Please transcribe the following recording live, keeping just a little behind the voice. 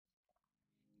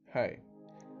Hi,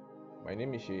 my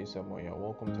name is Shay Samoya.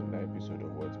 Welcome to another episode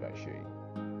of Words by Shay.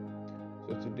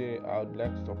 So today I would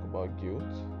like to talk about guilt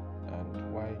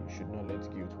and why you should not let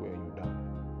guilt wear you down.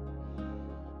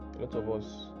 A lot of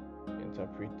us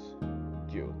interpret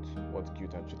guilt, what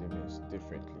guilt actually means,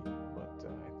 differently. But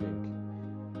I think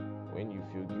when you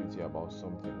feel guilty about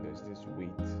something, there's this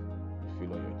weight you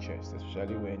feel on your chest,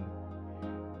 especially when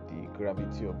the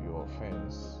gravity of your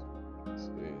offense is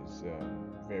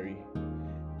very,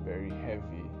 very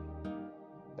heavy.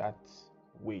 That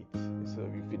weight, instead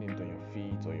of you feeling it on your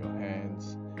feet or your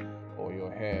hands or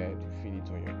your head, you feel it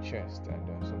on your chest,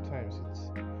 and sometimes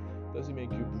it doesn't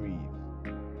make you breathe.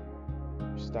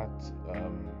 You start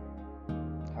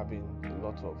having a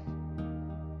lot of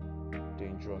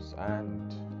dangerous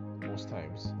and most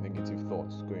times negative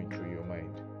thoughts going through your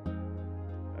mind,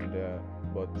 and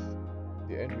but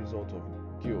the end result of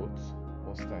guilt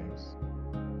most times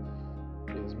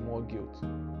is more guilt,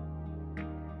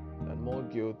 and more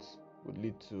guilt would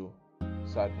lead to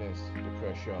sadness,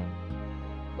 depression,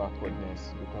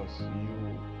 backwardness, because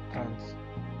you can't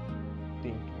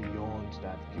think beyond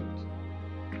that guilt.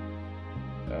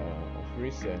 Of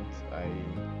recent, I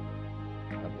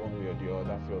have one way or the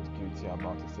other felt guilty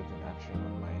about a certain action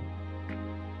of mine,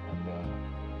 and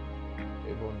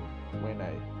even when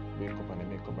I wake up and I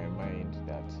make up my mind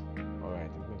that alright,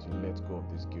 I'm going to let go of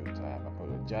this guilt, I have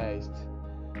apologized,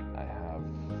 I have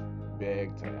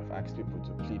begged, I have asked people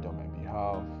to plead on my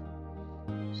behalf,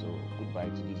 so goodbye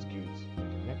to this guilt.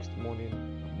 And the next morning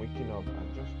I'm waking up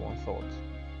and just one thought,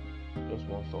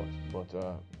 but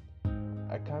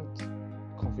I can't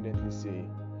confidently say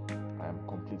I am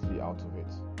completely out of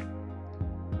it,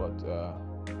 but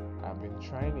I've been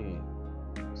trying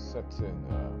a certain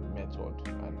method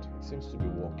and it seems to be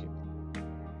working.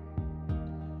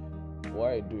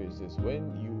 What I do is this: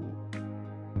 when you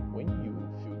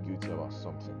feel guilty about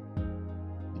something,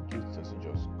 the guilt doesn't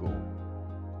just go.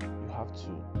 You have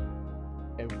to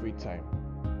every time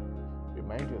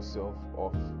remind yourself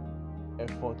of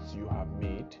efforts you have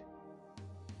made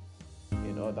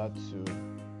in order to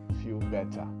feel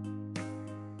better.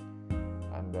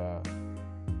 And the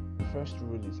first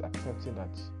rule is accepting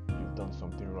that you've done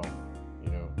something wrong.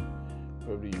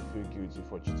 Probably you feel guilty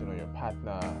for cheating on your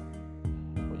partner,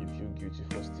 or you feel guilty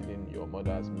for stealing your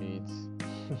mother's meat.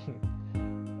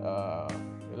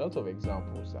 A lot of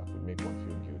examples that could make one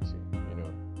feel guilty,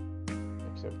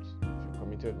 except if you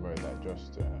committed murder,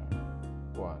 just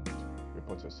go and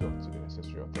report yourself to the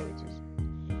necessary authorities.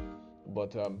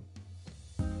 But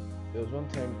there was one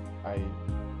time I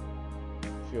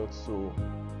felt so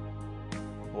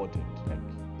burdened, like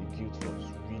the guilt was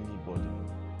really burdening,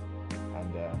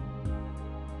 and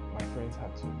my friends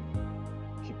had to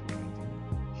keep reminding me,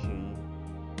 Shay,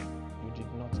 you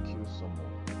did not kill someone.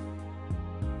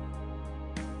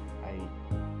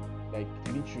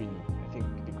 Literally, I think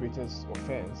the greatest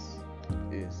offense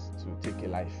is to take a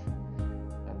life,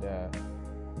 and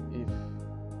if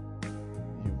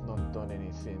you've not done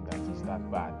anything that is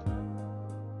that bad,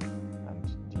 and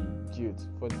the guilt,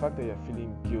 for the fact that you're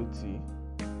feeling guilty,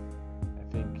 I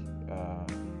think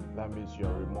that means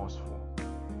you're remorseful.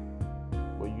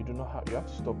 But you have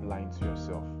to stop lying to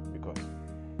yourself, because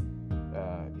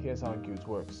here's how guilt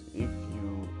works. If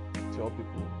you tell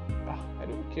people, I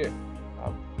don't care,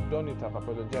 I've done it, I've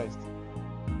apologized,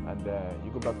 and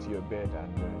you go back to your bed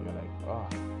and you're like,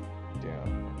 damn,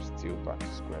 I'm still back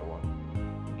to square one.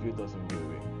 The guilt doesn't go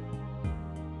away.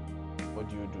 What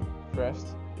do?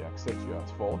 First, you accept you're at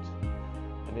fault,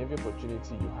 and every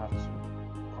opportunity you have to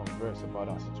converse about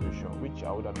that situation, which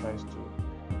I would advise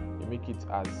to make it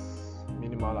as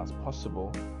minimal as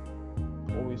possible.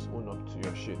 Always own up to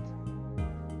your shit.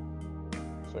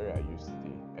 Sorry, I used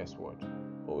the S word.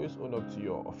 Always own up to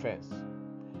your offense.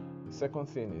 The second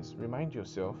thing is remind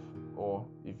yourself, or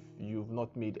if you've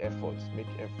not made efforts, make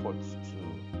efforts to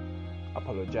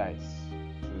apologize,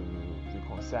 to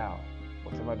reconcile.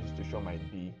 Whatever the situation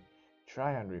might be,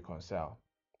 try and reconcile.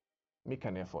 Make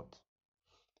an effort.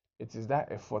 It is that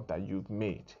effort that you've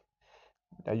made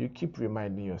that you keep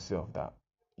reminding yourself that,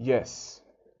 yes,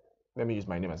 let me use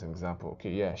my name as an example.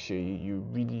 Okay, yeah, Shay, you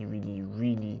really, really,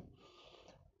 really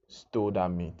stole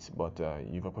that meat, but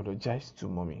you've apologized to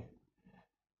mommy.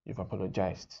 You've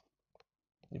apologized.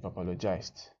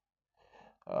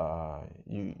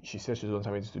 She says she doesn't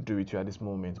have anything to do with you at this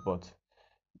moment, but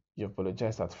you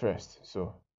apologized at first,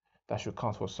 so that should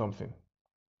count for something.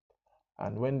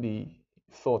 And when the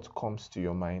thought comes to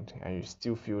your mind and you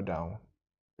still feel down,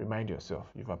 remind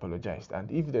yourself you've apologized.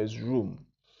 And if there's room,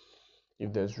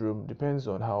 depends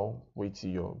on how weighty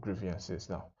your grievance is.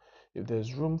 Now, if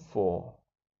there's room for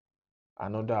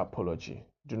another apology,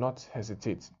 do not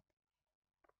hesitate.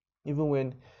 even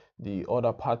when the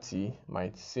other party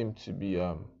might seem to be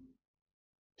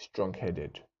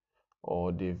strong-headed,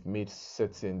 or they've made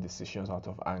certain decisions out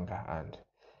of anger and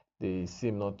they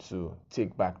seem not to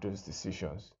take back those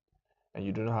decisions, and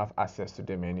you do not have access to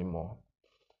them anymore.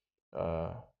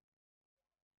 uh,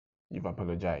 you've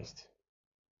apologized.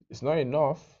 It's not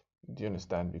enough, do you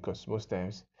understand? Because most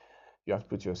times you have to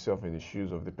put yourself in the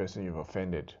shoes of the person you've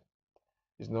offended.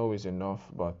 It's not always enough,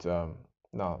 but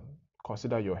now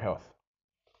consider your health.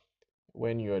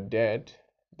 When you're dead,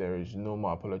 there is no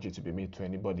more apology to be made to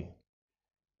anybody.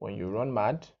 When you run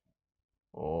mad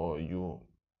or you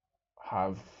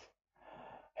have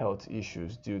health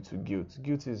issues due to guilt,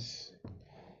 guilt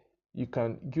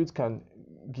can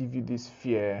give you this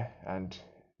fear, and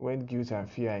when guilt and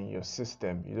fear are in your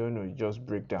system, you don't know, you just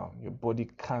break down. Your body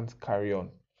can't carry on.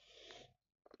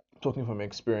 Talking from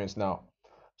experience now.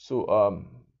 So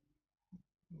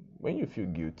when you feel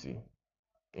guilty,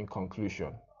 in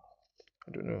conclusion,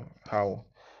 I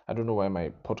don't know why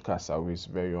my podcasts are always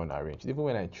very unarranged. Even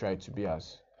when I try to be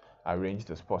as arranged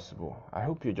as possible, I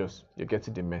hope you're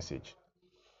getting the message.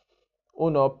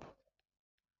 Own up,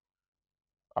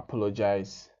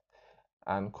 apologize,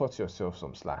 and cut yourself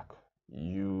some slack.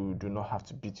 You do not have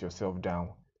to beat yourself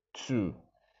down too.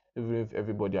 Even if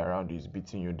everybody around you is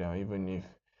beating you down, even if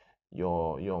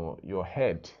your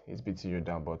head is beating you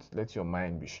down, but let your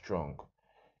mind be strong.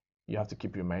 You have to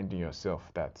keep reminding yourself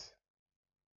that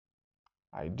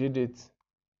I did it,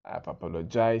 I've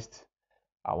apologized,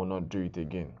 I will not do it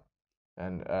again.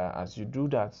 And as you do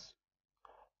that,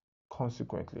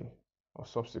 consequently or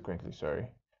subsequently, sorry,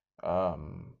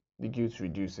 the guilt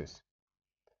reduces.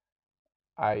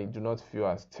 I do not feel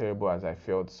as terrible as I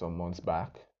felt some months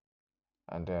back,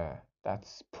 and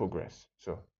that's progress.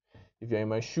 So, if you're in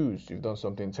my shoes, you've done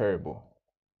something terrible,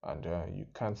 and you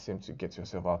can't seem to get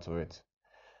yourself out of it,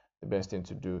 the best thing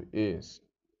to do is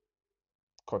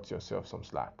cut yourself some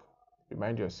slack.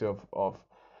 Remind yourself of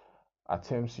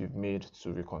attempts you've made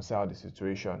to reconcile the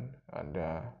situation, and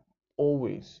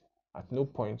always, at no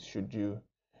point should you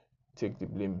take the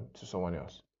blame to someone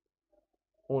else.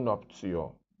 Own up to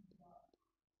your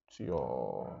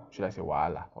should I say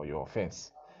wahala or your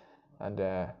offense, and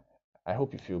I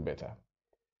hope you feel better.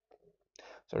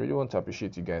 So I really want to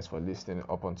appreciate you guys for listening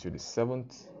up until the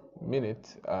 7th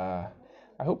minute. I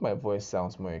hope my voice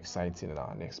sounds more exciting in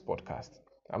our next podcast.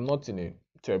 I'm not in a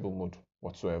terrible mood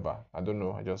whatsoever. I don't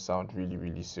know. I just sound really,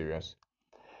 really serious.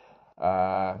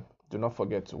 Do not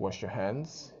forget to wash your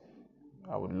hands.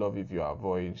 I would love if you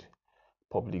avoid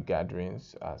public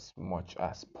gatherings as much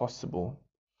as possible.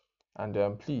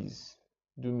 And please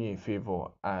do me a favor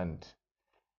and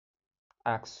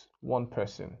ask one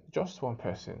person, just one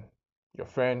person, your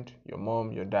friend, your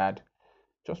mom, your dad,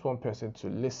 just one person to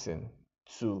listen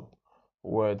to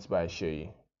Words by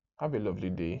Shay. Have a lovely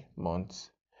day, month,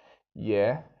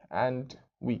 year, and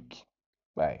week.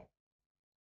 Bye.